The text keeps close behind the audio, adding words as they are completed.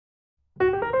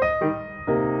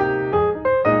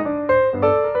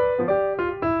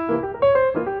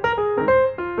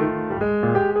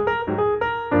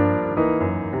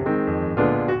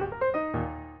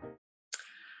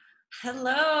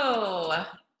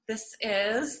This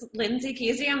is Lindsay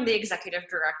Kesey. I'm the Executive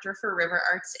Director for River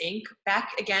Arts, Inc.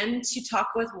 Back again to talk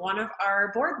with one of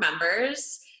our board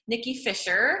members, Nickie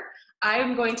Fisher.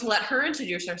 I'm going to let her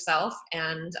introduce herself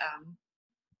and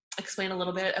explain a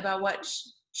little bit about what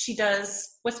she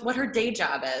does, with what her day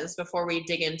job is before we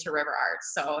dig into River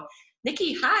Arts. So,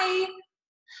 Nickie, hi.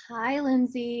 Hi,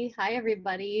 Lindsay. Hi,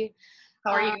 everybody.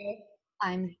 How are you?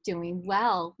 I'm doing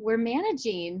well. We're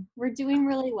managing. We're doing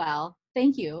really well.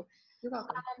 Thank you. You're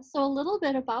welcome. So a little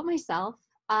bit about myself.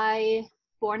 I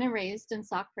born and raised in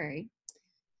Sauk Prairie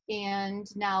and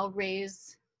now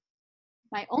raise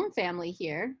my own family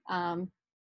here.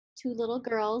 Two little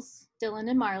girls,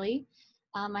 Dylann and Marli.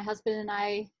 My husband and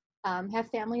I have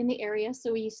family in the area,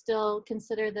 so we still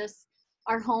consider this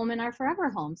our home and our forever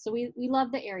home. So we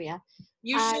love the area.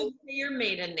 You should say your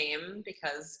maiden name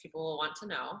because people will want to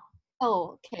know.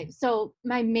 Oh, okay. So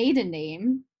my maiden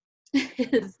name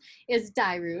is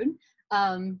Dylann.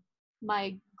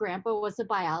 My grandpa was a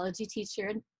biology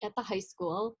teacher at the high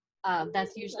school.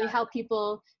 That's usually how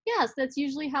people, that's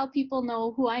usually how people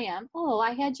know who I am. Oh,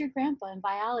 I had your grandpa in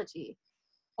biology.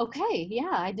 Okay,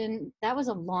 yeah, I didn't, that was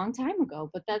a long time ago,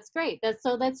 but that's great.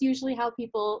 That's usually how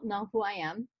people know who I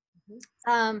am.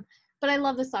 But I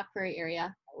love the Sauk Prairie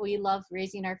area. We love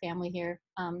raising our family here.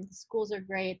 The schools are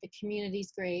great. The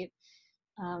community's great.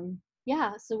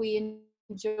 So we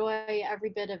enjoy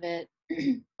every bit of it.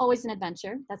 Always an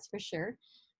adventure, that's for sure.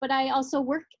 But I also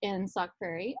work in Sauk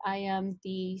Prairie. I am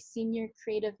the senior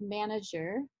creative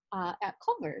manager at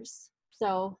Culver's.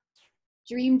 So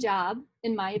dream job,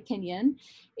 in my opinion.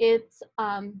 It's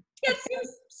it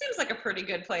seems like a pretty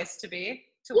good place to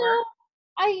work.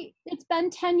 It's been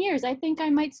 10 years. I think I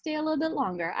might stay a little bit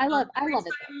longer. I love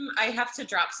it. I have to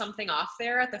drop something off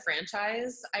there at the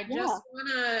franchise. I just want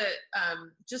to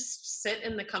just sit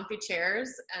in the comfy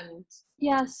chairs and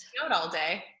hang out all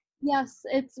day. Yes,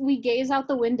 we gaze out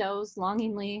the windows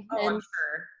longingly and I'm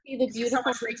sure. See the beautiful so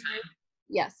much free time.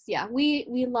 Yes, yeah. We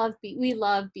love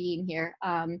being here.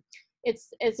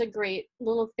 It's a great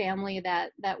little family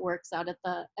that works out at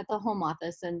the home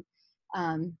office, and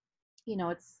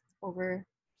it's over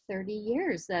 30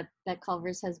 years that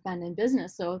Culver's has been in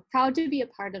business. So proud to be a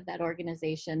part of that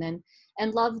organization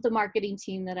and love the marketing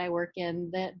team that I work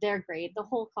in. They're great. The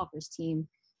whole Culver's team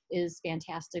is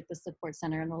fantastic, the support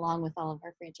center, and along with all of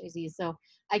our franchisees. So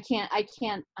I can't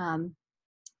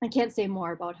say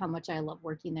more about how much I love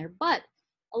working there. But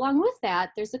along with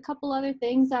that, there's a couple other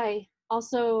things. I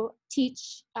also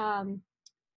teach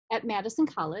at Madison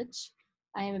College.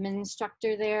 I am an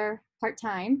instructor there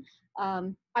part-time.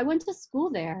 I went to school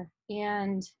there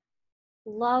and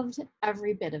loved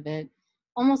every bit of it.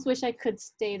 Almost wish I could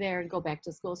stay there and go back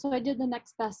to school. So I did the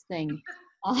next best thing.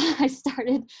 I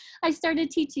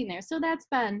started teaching there. So that's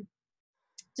been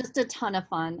just a ton of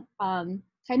fun.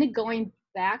 Kind of going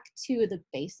back to the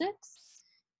basics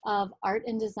of art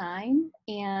and design,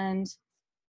 and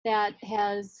that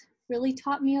has really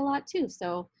taught me a lot too.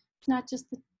 So it's not just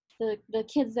the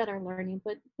kids that are learning,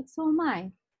 but so am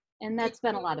I. And that's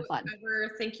been a lot of fun. Did you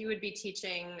ever think you would be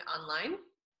teaching online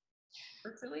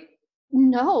virtually?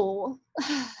 No.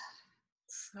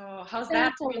 So how's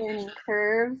that? It's a learning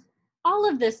curve. All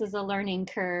of this is a learning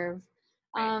curve.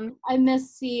 Right. I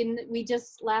miss we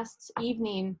just last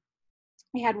evening,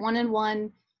 we had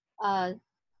one-on-one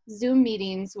Zoom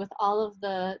meetings with all of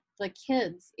the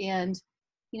kids, and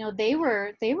they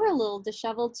were a little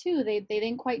disheveled too. They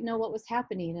didn't quite know what was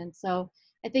happening, and so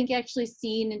I think actually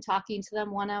seeing and talking to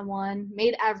them one-on-one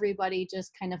made everybody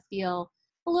just kind of feel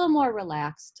a little more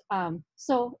relaxed.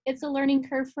 So it's a learning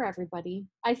curve for everybody.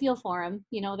 I feel for them.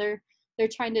 They're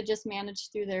trying to just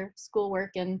manage through their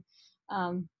schoolwork, and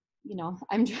I'm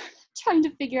trying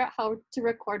to figure out how to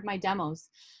record my demos.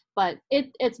 But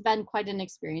it's been quite an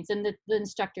experience, and the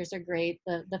instructors are great.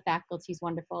 The faculty's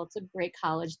wonderful. It's a great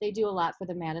college. They do a lot for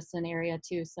the Madison area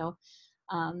too. So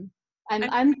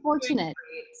I'm fortunate.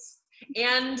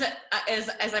 And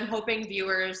as I'm hoping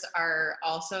viewers are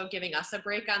also giving us a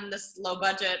break on this low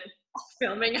budget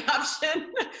filming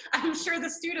option, I'm sure the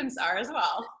students are as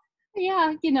well.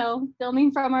 Yeah,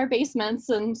 filming from our basements,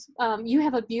 and you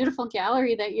have a beautiful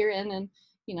gallery that you're in, and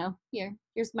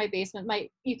here's my basement.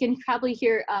 You can probably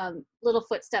hear little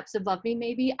footsteps above me,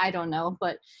 maybe. I don't know,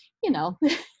 but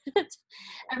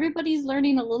everybody's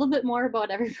learning a little bit more about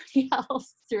everybody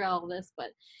else through all this.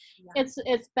 But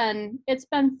it's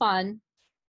been fun.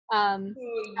 So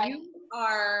you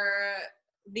are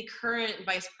the current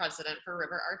vice president for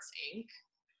River Arts, Inc.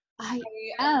 I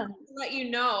want to let you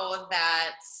know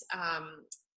that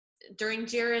during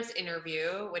Jared's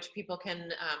interview, which people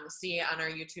can see on our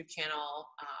YouTube channel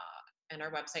and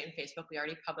our website and Facebook, we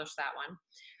already published that one.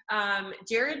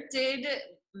 Jared did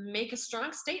make a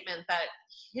strong statement that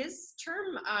his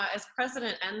term as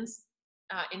president ends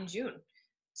in June.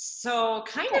 So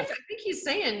kind of, I think he's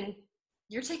saying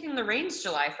you're taking the reins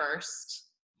July 1st.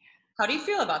 How do you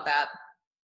feel about that?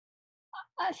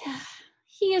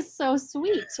 He is so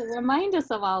sweet to remind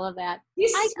us of all of that. He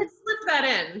slipped that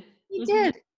in. He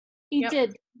did. He Yep.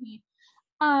 did.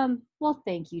 Well,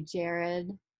 thank you,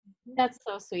 Jared. That's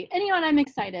so sweet. And you know what? I'm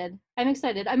excited.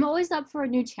 I'm always up for a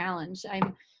new challenge.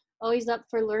 I'm always up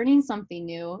for learning something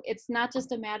new. It's not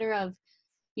just a matter of,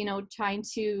 trying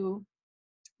to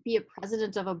be a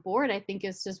president of a board. I think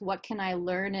it's just what can I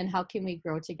learn and how can we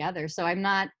grow together? So I'm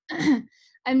not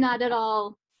I'm not at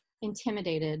all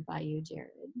intimidated by you,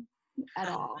 Jared, at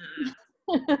all.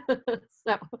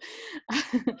 So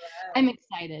I'm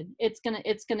excited. It's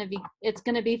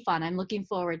gonna be fun. I'm looking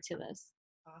forward to this.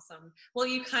 Awesome. Well,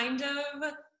 you kind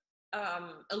of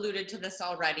alluded to this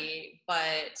already,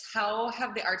 but how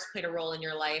have the arts played a role in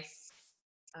your life?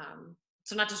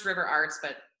 So not just River Arts,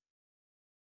 but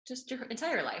just your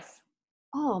entire life.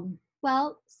 Oh,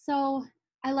 well, so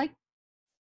I've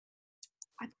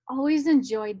always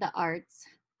enjoyed the arts.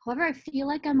 However, I feel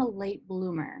like I'm a late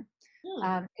bloomer.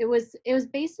 It was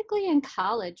basically in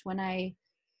college when I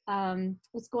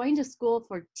was going to school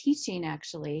for teaching,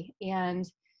 actually,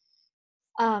 and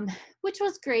which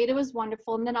was great. It was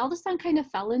wonderful. And then all of a sudden kind of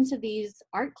fell into these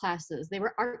art classes. They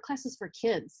were art classes for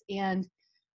kids. And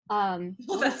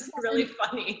well, that's really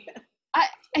funny.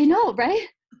 I know, right?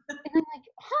 And I'm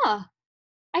like,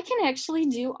 I can actually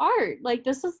do art. Like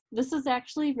this is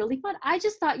actually really fun. I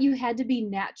just thought you had to be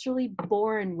naturally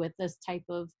born with this type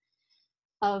of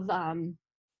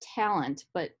talent,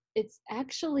 but it's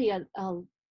actually a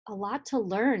lot to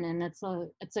learn, and it's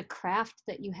a craft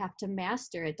that you have to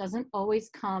master. It doesn't always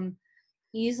come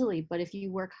easily, but if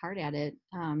you work hard at it,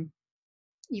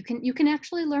 you can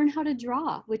actually learn how to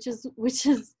draw, which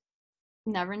is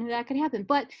never knew that could happen.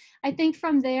 But I think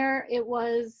from there it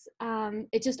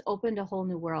just opened a whole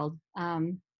new world.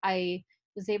 I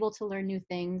was able to learn new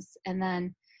things, and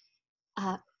then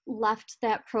left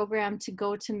that program to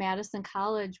go to Madison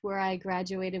College, where I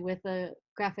graduated with a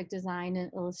graphic design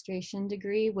and illustration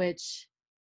degree, which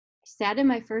I sat in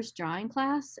my first drawing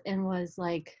class and was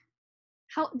like,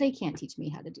 how they can't teach me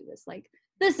how to do this. Like,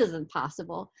 this isn't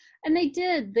possible. And they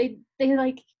did. They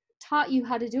like taught you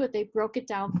how to do it. They broke it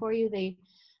down for you.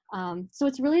 So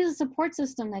it's really the support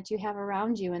system that you have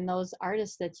around you and those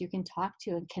artists that you can talk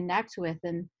to and connect with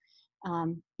and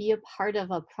be a part of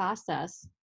a process.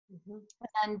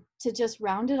 And to just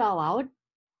round it all out,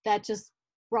 that just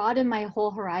broadened my whole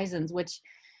horizons, which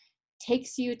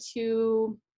takes you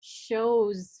to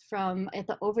shows at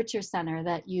the Overture Center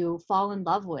that you fall in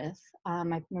love with. I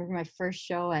remember my first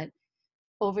show at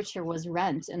Overture was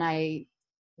Rent, and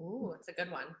Ooh, it's a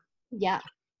good one. Yeah,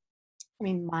 I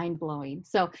mean, mind-blowing.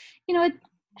 So, the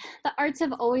arts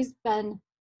have always been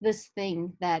this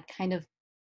thing that kind of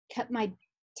kept my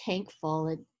tank full.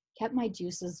 It kept my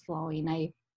juices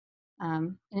flowing.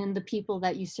 And the people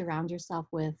that you surround yourself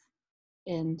with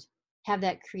and have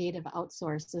that creative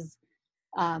outsource is,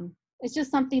 it's just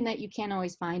something that you can't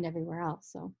always find everywhere else.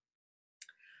 So.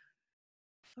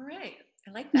 All right.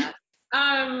 I like that.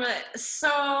 So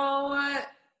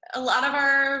a lot of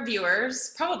our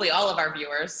viewers, probably all of our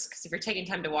viewers, because if you're taking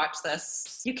time to watch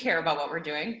this, you care about what we're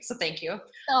doing. So thank you.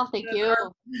 Oh, thank you.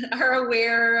 Are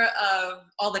aware of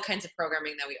all the kinds of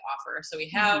programming that we offer. So we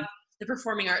have the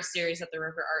Performing Arts Series at the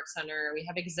River Art Center. We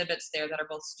have exhibits there that are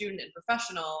both student and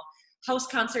professional, house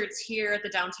concerts here at the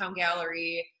Downtown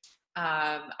Gallery,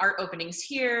 art openings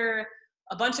here,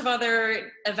 a bunch of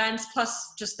other events,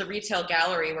 plus just the retail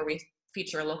gallery where we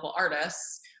feature local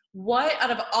artists. What,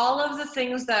 out of all of the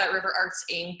things that River Arts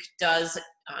Inc. does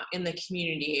in the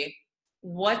community,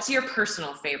 what's your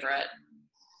personal favorite?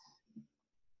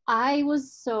 I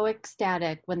was so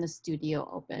ecstatic when the studio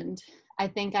opened. I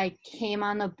think I came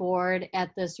on the board at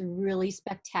this really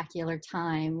spectacular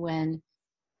time when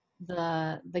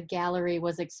the gallery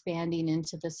was expanding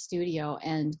into the studio,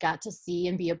 and got to see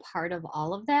and be a part of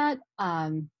all of that,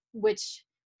 which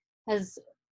has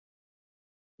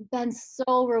been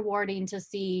so rewarding to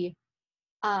see.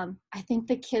 I think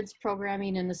the kids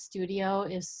programming in the studio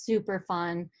is super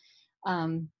fun.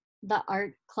 The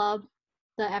art club,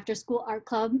 the after school art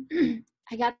club,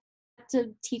 I got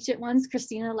to teach it once.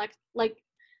 Christina like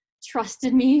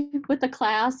trusted me with the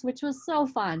class, which was so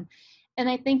fun. And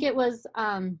I think it was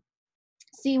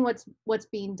seeing what's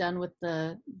being done with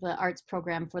the arts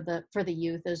program for the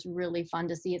youth is really fun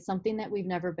to see. It's something that we've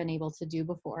never been able to do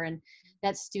before, and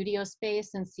that studio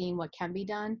space and seeing what can be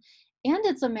done. And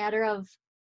it's a matter of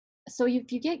so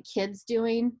if you get kids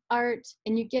doing art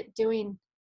and you get doing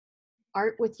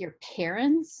art with your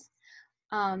parents,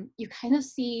 you kind of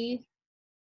see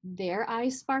their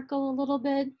eyes sparkle a little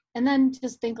bit, and then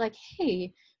just think like,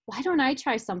 hey, why don't I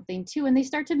try something too? And they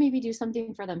start to maybe do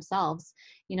something for themselves,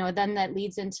 then that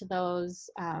leads into those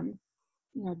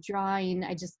drawing.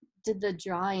 I just did the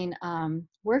drawing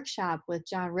workshop with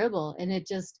John Ribble, and it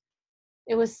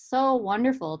was so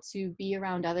wonderful to be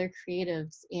around other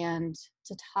creatives and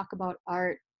to talk about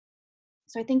art.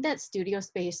 So I think that studio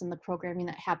space and the programming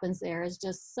that happens there is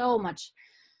just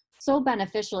so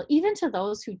beneficial, even to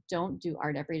those who don't do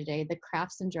art every day, the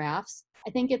crafts and drafts.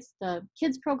 I think it's the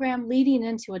kids program leading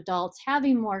into adults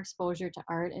having more exposure to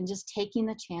art and just taking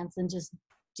the chance and just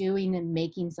doing and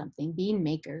making something, being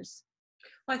makers.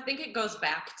 Well, I think it goes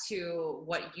back to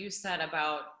what you said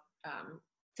about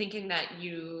thinking that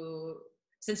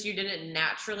since you didn't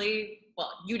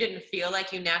you didn't feel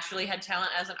like you naturally had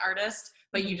talent as an artist,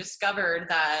 but you discovered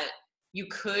that you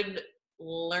could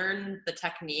learn the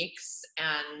techniques,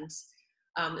 and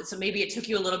so maybe it took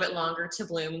you a little bit longer to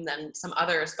bloom than some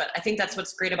others. But I think that's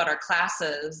what's great about our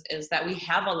classes, is that we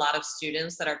have a lot of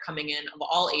students that are coming in of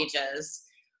all ages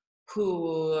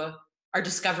who are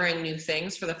discovering new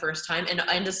things for the first time,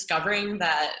 and discovering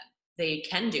that they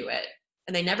can do it,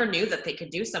 and they never knew that they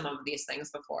could do some of these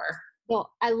things before.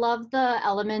 Well, I love the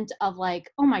element of like,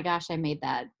 oh my gosh, I made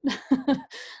that.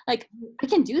 Like, I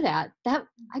can do that.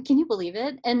 Can you believe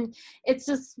it? And it's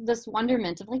just this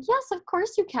wonderment of like, yes, of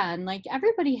course you can. Like,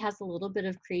 everybody has a little bit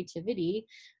of creativity.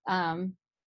 I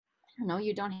don't know,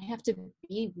 you don't have to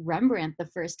be Rembrandt the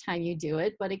first time you do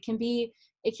it, but it can be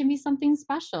something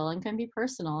special and can be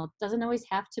personal. It doesn't always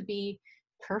have to be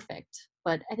perfect,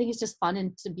 but I think it's just fun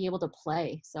and to be able to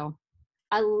play. So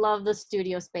I love the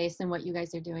studio space and what you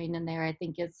guys are doing in there. I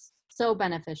think it's so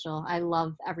beneficial. I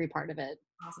love every part of it.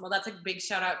 Awesome. Well, that's a big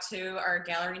shout out to our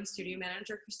gallery and studio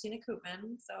manager, Christina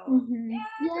Koopman. So,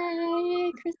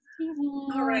 Yay, Christina.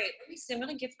 All right. Let me see. I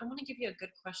want to give you a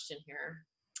good question here.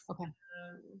 Okay.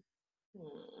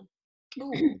 Ooh.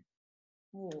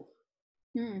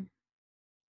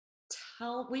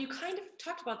 Well, you kind of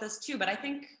talked about this too, but I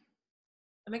think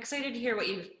I'm excited to hear what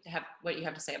you have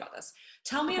to say about this.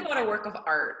 Tell me about a work of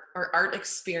art or art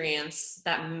experience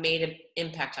that made an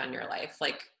impact on your life,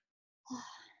 like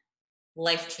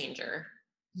life changer.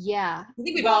 Yeah. I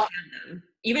think we've all had them,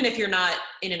 even if you're not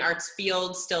in an arts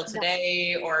field still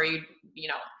today, or I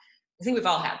think we've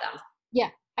all had them. Yeah,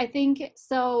 I think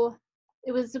so.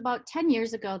 It was about 10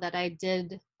 years ago that I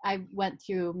went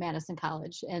through Madison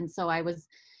College. And so I was,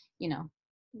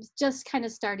 just kind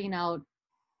of starting out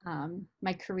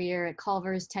my career at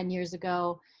Culver's 10 years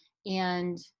ago.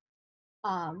 And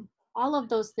all of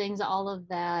those things, all of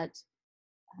that,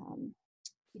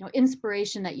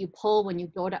 inspiration that you pull when you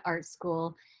go to art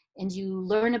school and you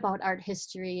learn about art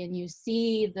history and you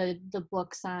see the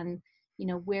books on,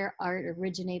 where art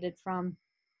originated from.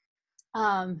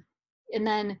 And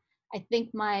then I think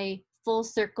my full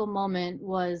circle moment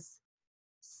was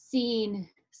seeing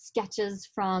sketches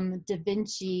from Da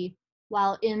Vinci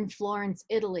while in Florence,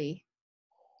 Italy.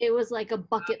 It was like a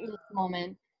bucket list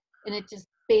moment, and it just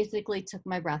basically took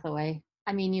my breath away.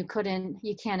 I mean, you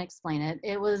can't explain it.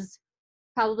 It was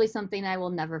probably something I will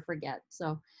never forget.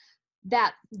 So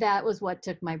that was what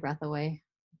took my breath away.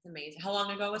 It's amazing. How long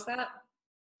ago was that?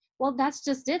 Well, that's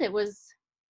just it. It was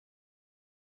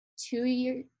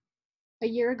a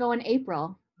year ago in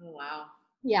April. Oh, wow.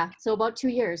 Yeah, so about 2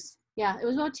 years. Yeah, it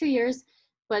was about 2 years,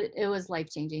 but it was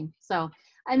life-changing. So,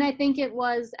 and I think it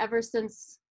was ever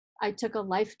since I took a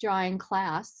life drawing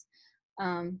class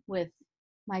with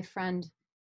my friend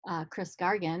Chris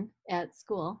Gargan at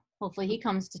school. Hopefully he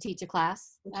comes to teach a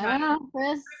class. I don't know,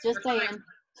 Chris, just saying.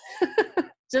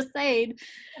 Just saying.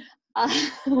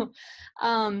 I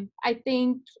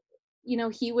think,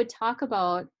 he would talk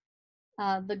about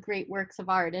the great works of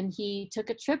art. And he took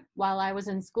a trip while I was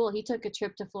in school. He took a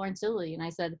trip to Florence, Italy. And I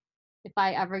said, if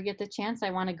I ever get the chance,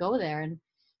 I want to go there. And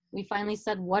we finally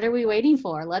said, what are we waiting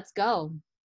for? Let's go.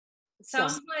 It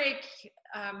sounds like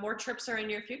more trips are in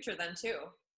your future then too.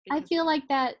 I feel like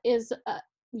that is,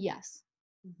 yes.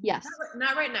 Yes.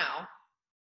 Not right now,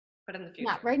 but in the future.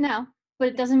 Not right now, but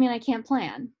it doesn't mean I can't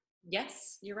plan.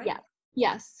 Yes, you're right. Yeah.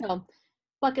 Yes. So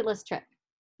bucket list trip.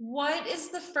 What is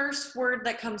the first word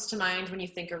that comes to mind when you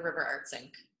think of River Arts Inc.?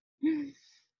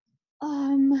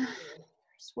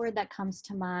 First word that comes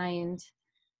to mind,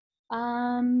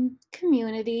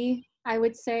 community, I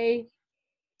would say.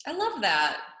 I love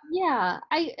that. Yeah,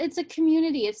 it's a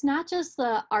community. It's not just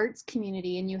the arts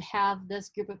community and you have this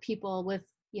group of people with,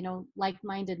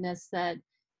 like-mindedness that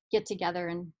get together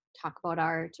and talk about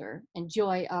art or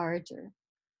enjoy art or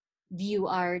view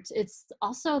art. It's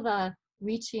also the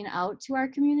reaching out to our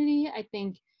community. I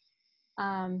think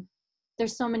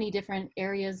there's so many different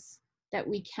areas that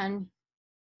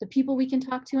the people we can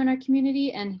talk to in our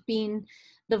community, and being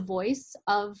the voice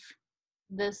of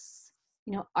this,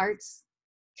 arts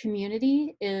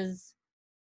community is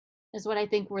what I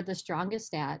think we're the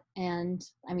strongest at. And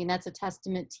I mean, that's a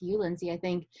testament to you, Lindsay. I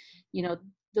think,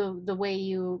 the way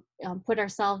you put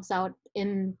ourselves out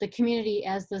in the community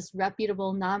as this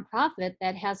reputable nonprofit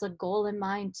that has a goal in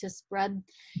mind to spread,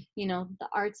 the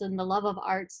arts and the love of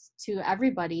arts to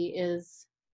everybody is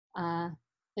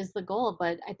the goal.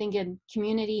 But I think in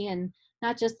community, and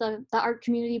not just the art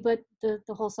community, but the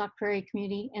whole Sauk Prairie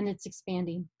community, and it's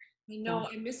expanding. I know,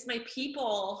 I miss my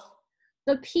people.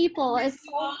 The people, it's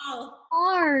so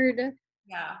hard.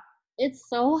 Yeah. It's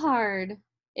so hard.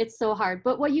 It's so hard.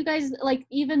 But what you guys, like,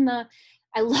 even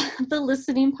I love the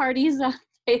listening parties on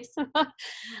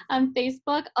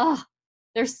Facebook. Oh,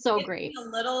 they're so great. A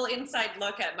little inside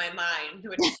look at my mind,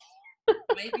 which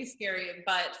might be scary,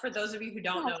 but for those of you who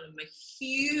don't know, I'm a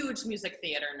huge music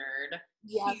theater nerd.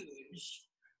 Yes.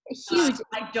 Huge.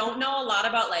 I don't know a lot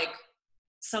about like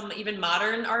some even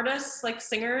modern artists, like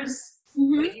singers.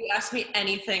 Mm-hmm. But if you ask me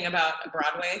anything about a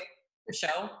Broadway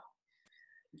show,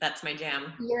 that's my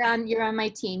jam. You're on my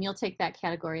team. You'll take that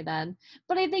category then.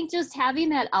 But I think just having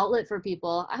that outlet for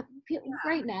people,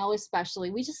 right now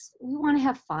especially, we want to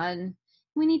have fun.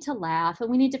 We need to laugh, and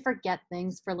we need to forget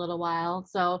things for a little while.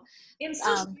 So, and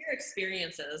so share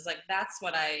experiences, like that's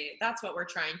what we're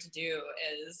trying to do.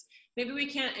 Is maybe we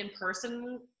can't in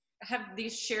person have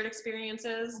these shared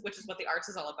experiences, which is what the arts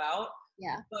is all about.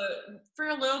 Yeah. But for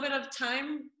a little bit of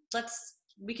time,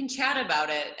 we can chat about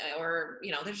it, or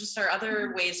there's just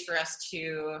other ways for us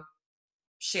to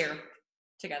share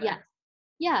together.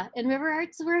 Yeah. And River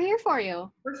Arts, we're here for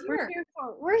you. We're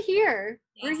here.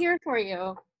 Yes. We're here for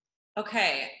you.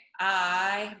 Okay,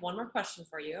 I have one more question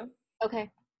for you. Okay.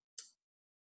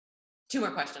 2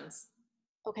 more questions.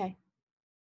 Okay.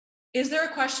 Is there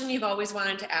a question you've always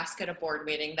wanted to ask at a board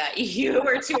meeting that you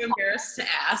were too embarrassed to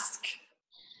ask?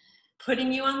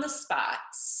 Putting you on the spot.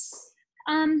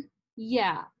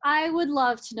 Yeah, I would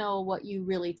love to know what you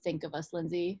really think of us,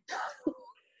 Lindsay.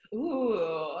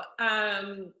 Ooh,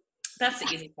 that's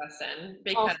the easy question,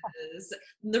 because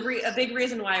a big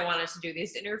reason why I wanted to do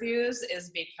these interviews is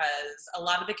because a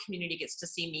lot of the community gets to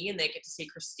see me and they get to see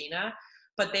Christina,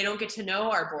 but they don't get to know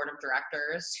our board of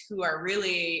directors, who are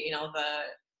really,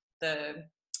 the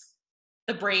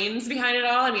brains behind it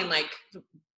all. I mean, like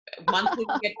monthly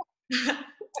we get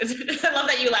I love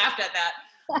that you laughed at that.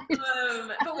 But we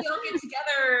all get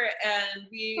together and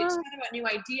we chat about new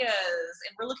ideas,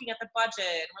 and we're looking at the budget,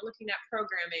 and we're looking at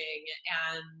programming,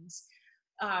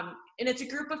 and it's a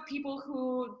group of people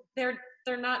who they're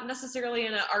not necessarily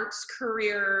in an arts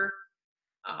career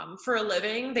for a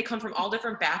living. They come from all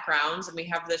different backgrounds, and we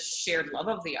have this shared love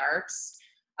of the arts.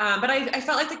 But I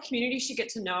felt like the community should get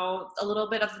to know a little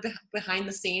bit of the behind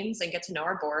the scenes and get to know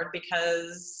our board,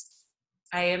 because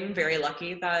I am very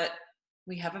lucky that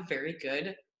we have a very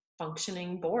good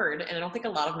functioning board, and I don't think a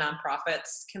lot of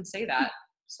nonprofits can say that.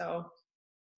 So,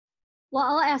 well,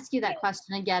 I'll ask you that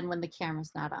question again when the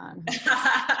camera's not on.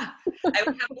 I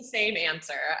would have the same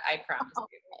answer, I promise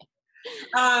you.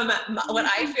 What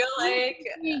I feel like,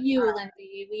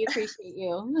 Lindsay, we appreciate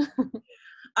you.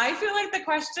 I feel like the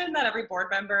question that every board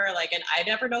member, like, and I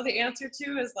never know the answer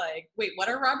to, is like, wait, what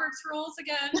are Robert's rules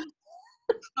again?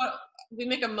 We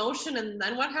make a motion and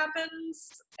then what happens?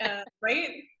 Right?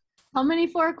 How many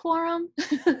for a quorum?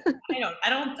 I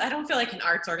don't feel like an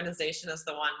arts organization is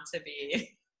the one to be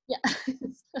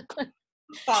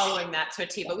following that to a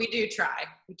T, but we do try.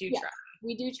 We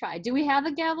do try. Do we have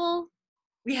a gavel?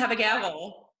 We have a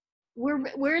gavel.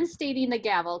 We're instating the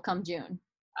gavel come June.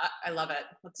 I love it.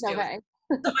 Let's do it.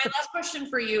 So my last question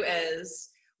for you is,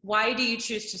 why do you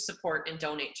choose to support and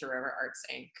donate to River Arts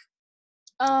Inc.?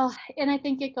 Oh, and I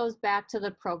think it goes back to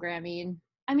the programming.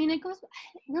 I mean, it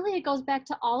goes back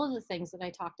to all of the things that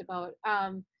I talked about.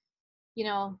 I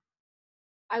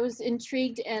was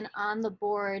intrigued and on the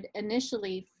board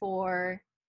initially for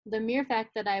the mere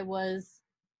fact that I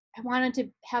wanted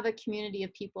to have a community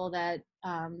of people that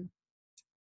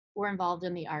were involved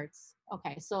in the arts.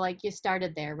 Okay, so like you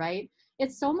started there, right?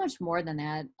 It's so much more than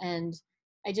that. And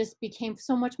I just became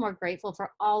so much more grateful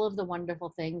for all of the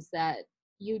wonderful things that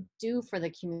you do for the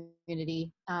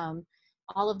community,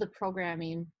 all of the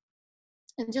programming,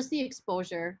 and just the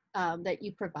exposure that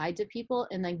you provide to people,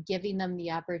 and then giving them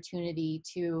the opportunity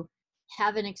to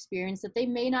have an experience that they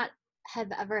may not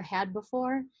have ever had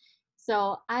before.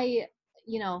 So I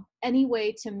you know, any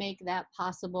way to make that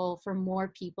possible for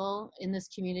more people in this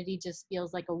community just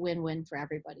feels like a win-win for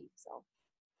everybody. So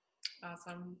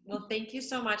Awesome. Well, thank you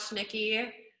so much, Nickie.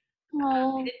 I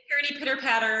oh, didn't hear any pitter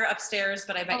patter upstairs,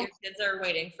 but I bet oh, your kids are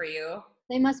waiting for you.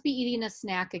 they must be eating a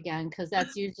snack again, because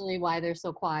that's usually why they're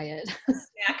so quiet. A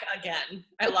snack again.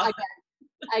 I love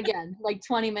it. Again, like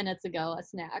 20 minutes ago, a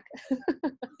snack.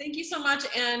 Thank you so much.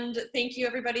 And thank you,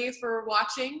 everybody, for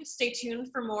watching. Stay tuned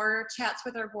for more chats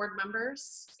with our board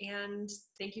members. And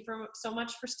thank you so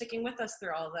much for sticking with us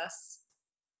through all of this.